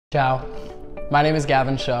Ciao, my name is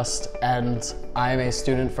Gavin Shust and I am a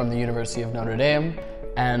student from the University of Notre Dame,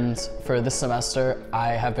 and for this semester I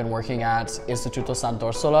have been working at Istituto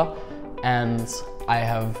Sant'Orsola and I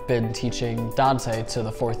have been teaching Dante to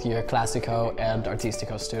the fourth year Classico and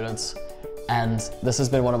Artistico students. And this has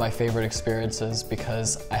been one of my favorite experiences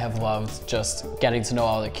because I have loved just getting to know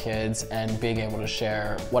all the kids and being able to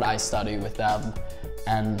share what I study with them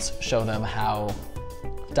and show them how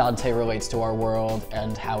Dante relates to our world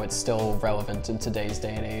and how it's still relevant in today's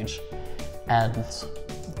day and age. And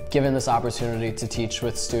given this opportunity to teach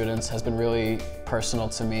with students has been really personal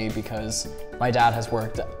to me because my dad has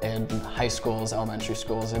worked in high schools, elementary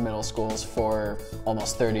schools, and middle schools for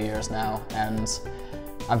almost 30 years now, and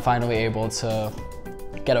I'm finally able to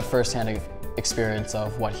get a first-hand experience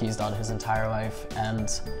of what he's done his entire life. And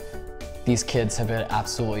these kids have been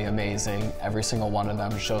absolutely amazing. Every single one of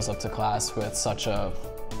them shows up to class with such a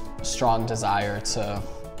strong desire to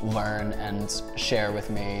learn and share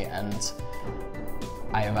with me, and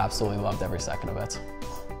I have absolutely loved every second of it.